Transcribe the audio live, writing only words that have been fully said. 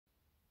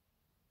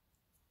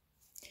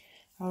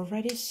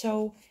Alrighty,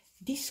 so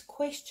this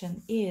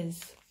question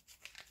is,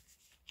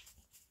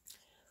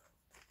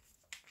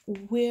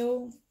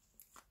 will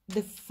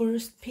the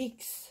first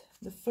pictures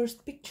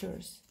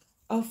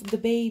of the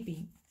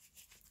baby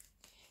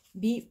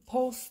be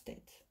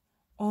posted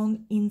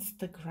on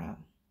Instagram?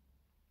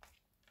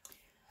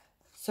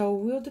 So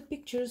will the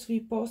pictures be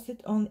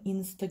posted on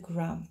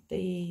Instagram,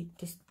 the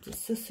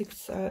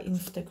Sussex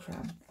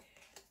Instagram?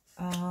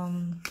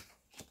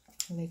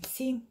 Let's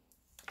see.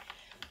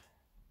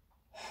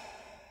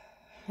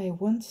 I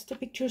want the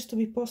pictures to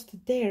be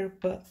posted there,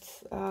 but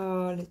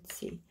let's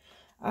see.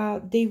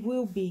 They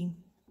will be.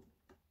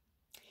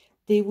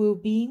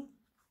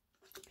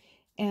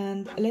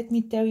 And let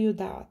me tell you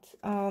that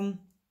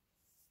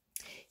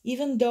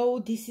even though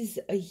this is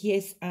a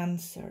yes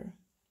answer,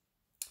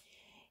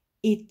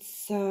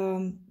 it's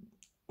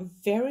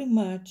very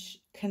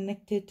much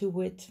connected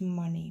with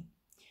money,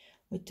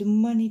 with the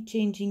money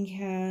changing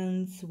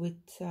hands,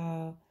 with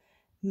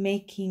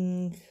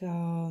making,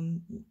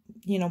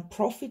 you know,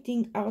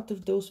 profiting out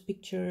of those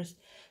pictures.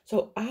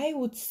 So I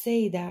would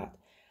say that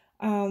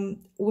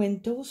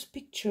when those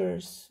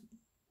pictures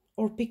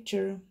or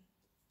picture,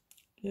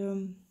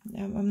 I'm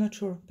not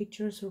sure,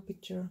 pictures or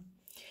picture,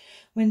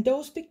 when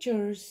those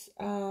pictures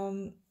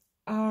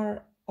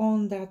are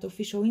on that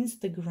official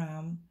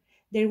Instagram,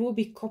 there will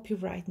be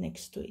copyright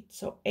next to it.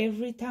 So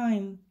every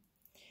time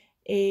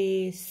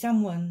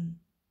someone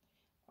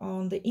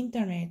on the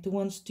internet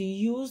wants to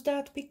use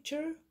that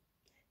picture,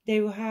 they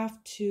will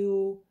have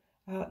to,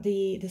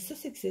 the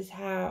Sussexes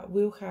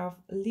will have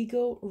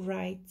legal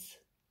rights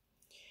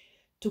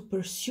to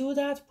pursue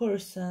that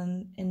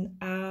person and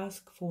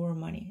ask for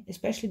money.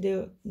 Especially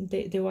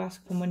they will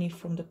ask for money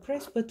from the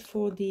press, but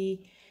for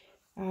the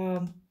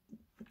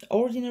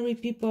ordinary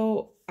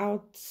people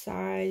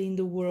outside in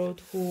the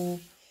world who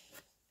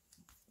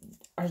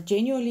are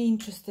genuinely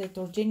interested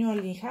or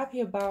genuinely happy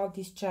about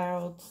this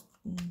child,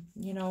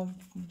 you know,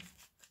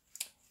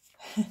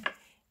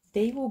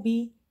 they will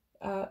be,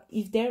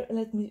 if they're,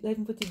 let me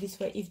put it this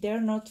way, if they're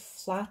not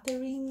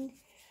flattering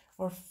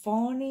or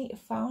fawning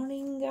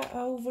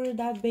over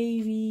that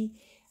baby,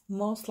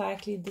 most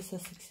likely the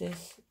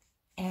Sussexes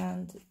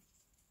and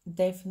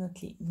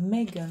definitely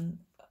Meghan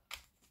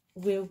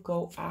will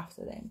go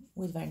after them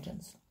with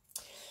vengeance.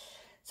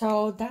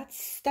 So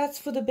that's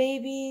for the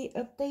baby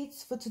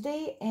updates for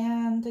today.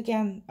 And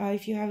again,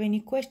 if you have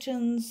any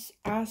questions,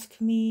 ask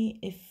me.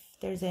 If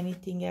there's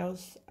anything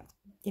else,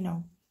 you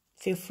know,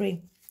 feel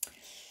free.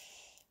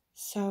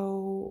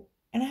 So,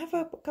 and I have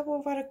a couple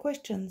of other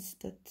questions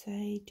that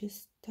I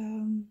just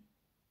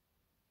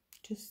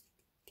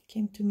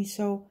came to me.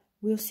 So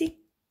we'll see.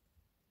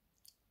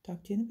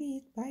 Talk to you in a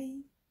bit.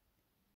 Bye.